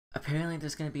Apparently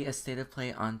there's going to be a state of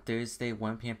play on Thursday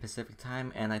 1 p.m. Pacific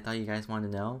time, and I thought you guys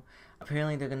wanted to know.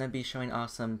 Apparently they're going to be showing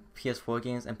off some PS4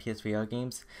 games and PSVR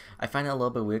games. I find it a little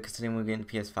bit weird considering we're getting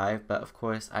PS5, but of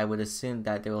course I would assume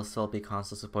that there will still be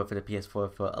console support for the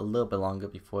PS4 for a little bit longer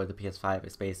before the PS5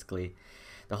 is basically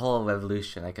the whole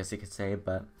revolution, I guess you could say.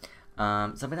 But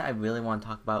something that I really want to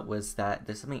talk about was that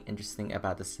there's something interesting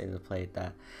about the state of play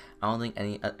that I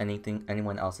don't think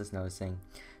anyone else is noticing.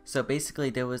 So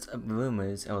basically there was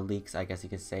rumors or leaks, I guess you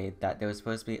could say, that there was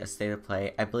supposed to be a state of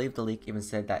play. I believe the leak even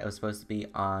said that it was supposed to be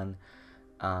on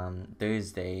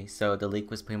Thursday, so the leak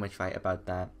was pretty much right about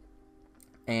that.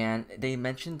 And they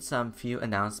mentioned some few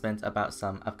announcements about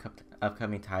some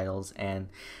upcoming titles, and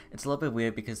it's a little bit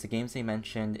weird because the games they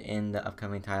mentioned in the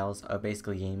upcoming titles are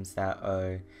basically games that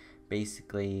are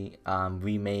basically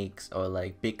remakes or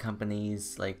like big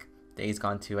companies like Days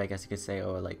Gone 2, I guess you could say,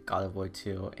 or like God of War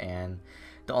 2. And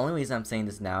the only reason I'm saying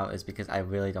this now is because I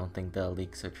really don't think the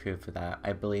leaks are true for that.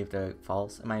 I believe they're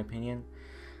false in my opinion.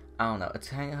 I don't know, it's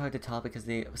kind of hard to tell because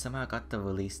they somehow got the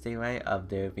release date right of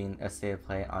there being a state of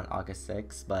play on August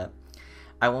 6th, but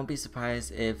I won't be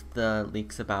surprised if the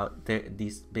leaks about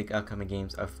these big upcoming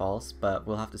games are false, but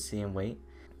we'll have to see and wait.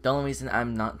 The only reason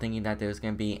I'm not thinking that there's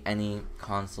going to be any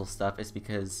console stuff is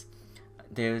because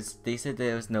they said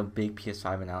there was no big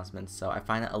PS5 announcements, so I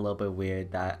find it a little bit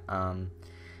weird that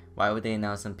why would they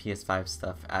announce some PS5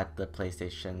 stuff at the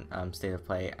PlayStation state of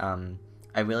play.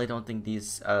 I really don't think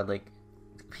these are like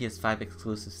PS5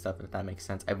 exclusive stuff, if that makes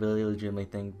sense. I really legitimately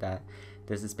think that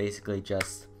this is basically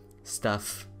just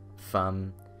stuff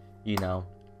from, you know,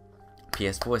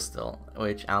 PS4 still,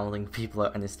 which I don't think people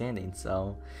are understanding.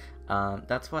 So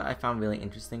that's what I found really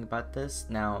interesting about this.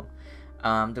 Now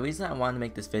the reason I wanted to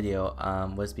make this video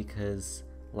was because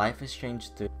Life is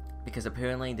Strange 3, because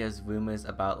apparently there's rumors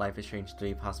about Life is Strange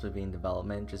 3 possibly being in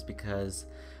development just because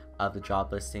of the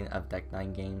job listing of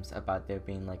Deck9 Games about there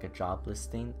being like a job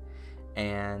listing,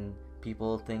 and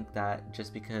people think that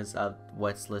just because of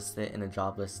what's listed in the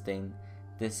job listing,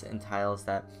 this entitles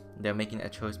that they're making a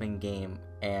choice-making game,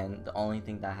 and the only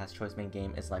thing that has choice-making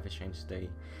game is Life is Strange 3.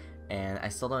 And I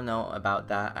still don't know about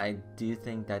that. I do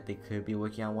think that they could be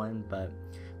working on one, but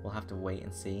we'll have to wait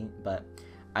and see. But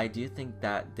I do think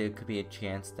that there could be a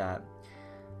chance that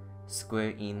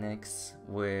Square Enix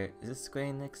is it Square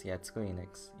Enix? Yeah, it's Square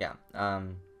Enix. Yeah.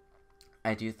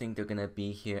 I do think they're gonna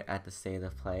be here at the state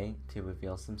of play to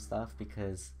reveal some stuff,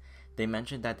 because they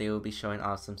mentioned that they will be showing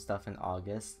off some stuff in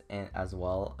August and as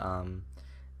well.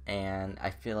 And I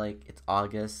feel like it's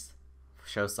August,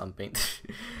 show something.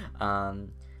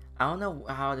 I don't know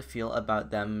how to feel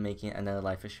about them making another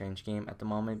Life is Strange game at the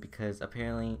moment, because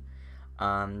apparently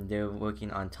they're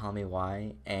working on Tell Me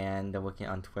Why and they're working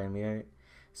on Twinmere.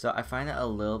 So I find it a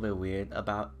little bit weird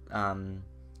about them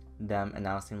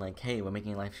announcing like, hey, we're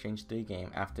making a Life is Strange 3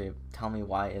 game after Tell Me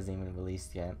Why isn't even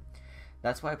released yet.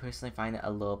 That's why I personally find it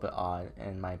a little bit odd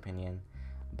in my opinion.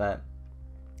 But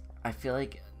I feel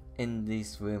like in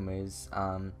these rumors,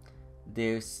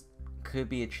 there's could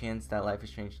be a chance that Life is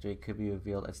Strange 3 could be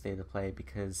revealed at State of Play,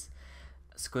 because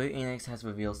Square Enix has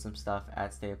revealed some stuff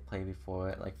at State of Play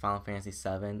before, like Final Fantasy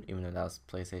VII, even though that was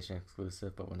PlayStation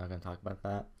exclusive, but we're not going to talk about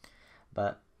that.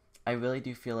 But I really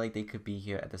do feel like they could be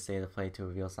here at the State of Play to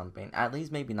reveal something. At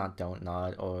least maybe not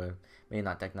Dontnod, or maybe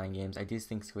not Deck9 Games. I do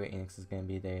think Square Enix is going to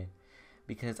be there,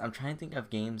 because I'm trying to think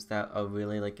of games that are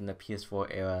really like in the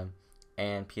PS4 era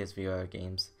and PSVR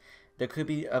games. There could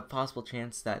be a possible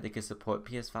chance that they could support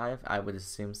PS5, I would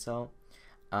assume so.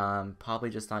 Probably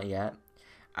just not yet.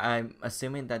 I'm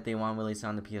assuming that they want to release it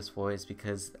on the PS4 is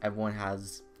because everyone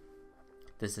has,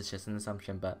 this is just an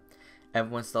assumption, but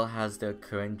everyone still has their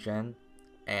current gen,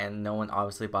 and no one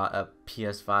obviously bought a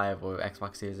PS5 or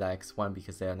Xbox Series X one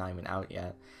because they're not even out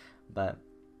yet. But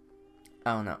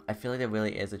I don't know, I feel like there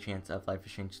really is a chance of Life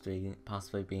is Strange 3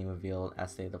 possibly being revealed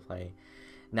as State of Play.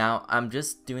 Now, I'm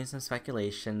just doing some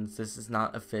speculations. This is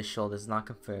not official, this is not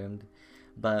confirmed,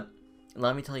 but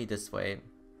let me tell you this way.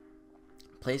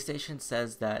 PlayStation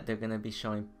says that they're going to be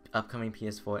showing upcoming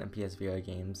PS4 and PSVR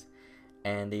games,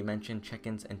 and they mentioned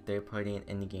check-ins and third-party and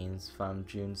indie games from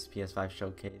June's PS5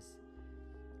 showcase.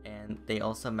 And they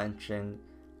also mentioned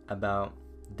about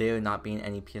there not being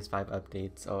any PS5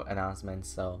 updates or announcements,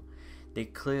 so they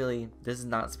clearly, this is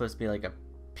not supposed to be like a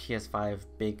PS5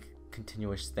 big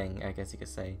continuous thing, I guess you could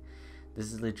say.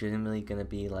 This is legitimately gonna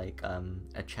be like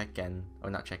a check-in, or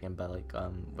not check-in, but like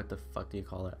what the fuck do you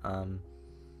call it?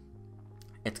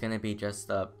 It's gonna be just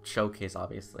a showcase,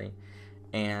 obviously,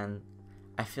 and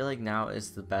I feel like now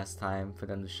is the best time for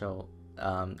them to show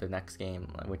the next game,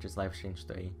 which is Life is Strange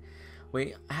 3.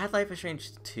 We had Life is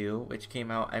Strange 2, which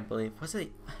came out, I believe, was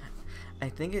it? I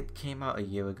think it came out a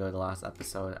year ago, the last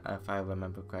episode, if I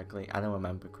remember correctly. I don't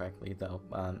remember correctly though.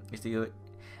 I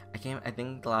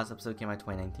think the last episode came out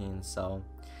 2019, so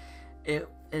it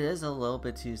is a little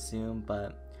bit too soon,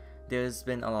 but there's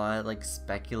been a lot of like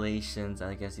speculations,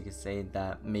 I guess you could say,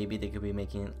 that maybe they could be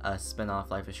making a spin-off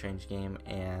Life is Strange game,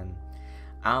 and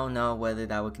I don't know whether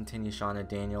that would continue Sean or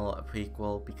Daniel, a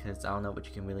prequel, because I don't know what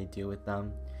you can really do with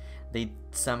them. They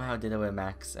somehow did it with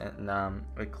Max and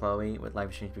with Chloe with Life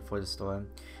is Strange Before the Storm.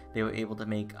 They were able to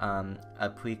make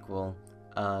a prequel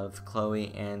of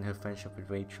Chloe and her friendship with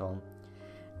Rachel,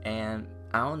 and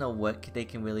I don't know what they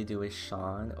can really do with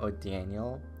Sean or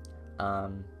Daniel.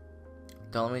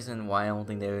 The only reason why I don't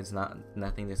think there is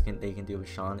nothing they can do with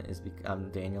Sean is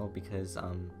Daniel, because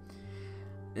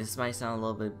this might sound a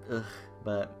little bit ugh,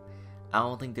 but I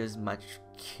don't think there's much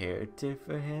character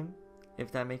for him,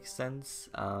 if that makes sense,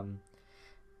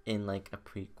 in like a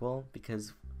prequel.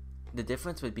 Because the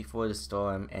difference with Before the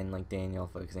Storm and like Daniel,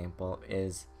 for example,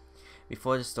 is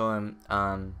Before the Storm,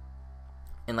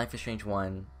 in Life is Strange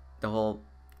 1, the whole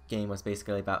game was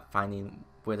basically about finding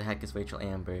where the heck is Rachel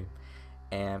Amber,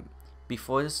 and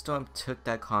Before the Storm took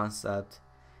that concept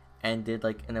and did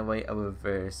like in a way a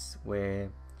reverse, where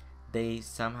they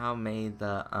somehow made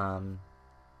the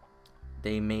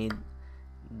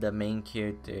main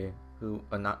character who,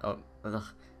 or not,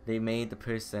 they made the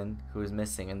person who was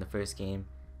missing in the first game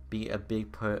be a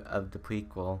big part of the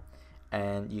prequel,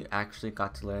 and you actually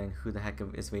got to learn who the heck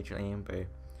is Rachel Amber.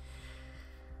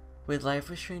 With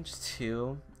Life is Strange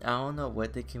 2, I don't know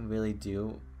what they can really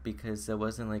do, because there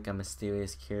wasn't like a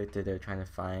mysterious character they're trying to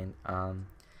find.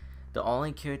 The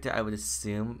only character I would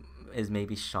assume is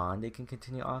maybe Sean they can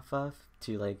continue off of,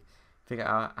 to like figure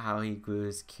out how he grew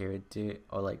his character,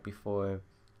 or like before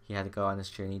he had to go on this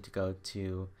journey to go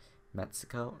to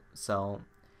Mexico. So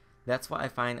that's what I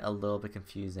find a little bit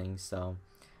confusing. So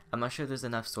I'm not sure there's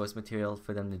enough source material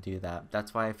for them to do that.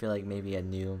 That's why I feel like maybe a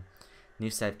new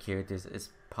set of characters is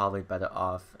probably better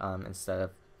off, instead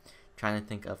of trying to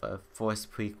think of a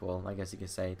forced prequel, I guess you could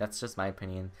say. That's just my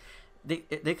opinion.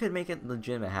 They could make it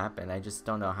legitimate happen. I just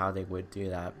don't know how they would do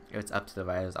that. It's up to the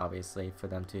writers, obviously, for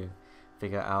them to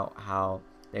figure out how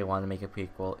they want to make a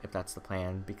prequel, if that's the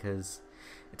plan, because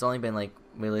it's only been like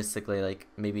realistically like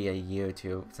maybe a year or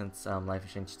two since Life is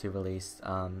Strange 2 released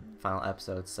final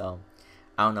episodes, so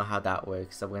I don't know how that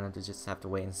works, so we're gonna just have to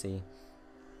wait and see.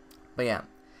 But yeah,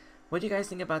 what do you guys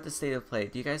think about the state of play?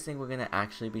 Do you guys think we're gonna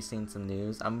actually be seeing some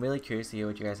news? I'm really curious to hear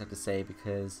what you guys have to say,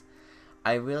 because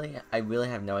I really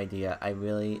have no idea. I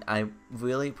really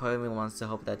part of me wants to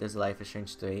hope that there's a Life is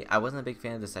Strange 3. I wasn't a big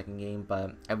fan of the second game,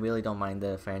 but I really don't mind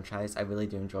the franchise. I really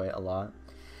do enjoy it a lot.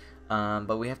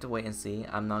 But we have to wait and see.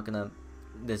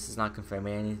 This is not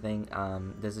confirming anything.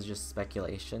 This is just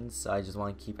speculation, so I just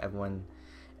want to keep everyone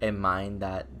in mind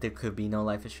that there could be no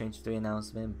Life is Strange 3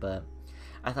 announcement, but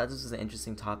I thought this was an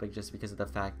interesting topic just because of the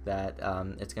fact that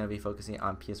it's going to be focusing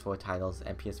on PS4 titles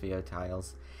and PS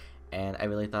titles, and I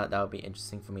really thought that would be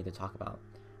interesting for me to talk about.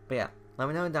 But yeah, let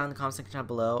me know down in the comment section down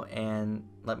below, and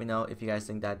let me know if you guys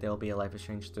think that there will be a Life is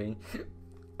Strange 3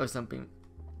 or something.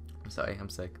 I'm sorry, I'm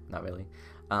sick. Not really.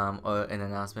 Or an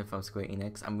announcement from Square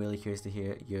Enix. I'm really curious to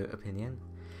hear your opinion.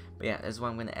 But yeah, this is where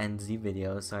I'm going to end the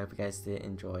video, so I hope you guys did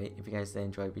enjoy. If you guys did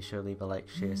enjoy, be sure to leave a like,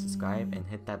 share, subscribe, and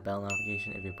hit that bell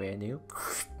notification if you're brand new.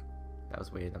 That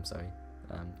was weird, I'm sorry.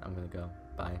 I'm going to go.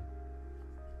 Bye.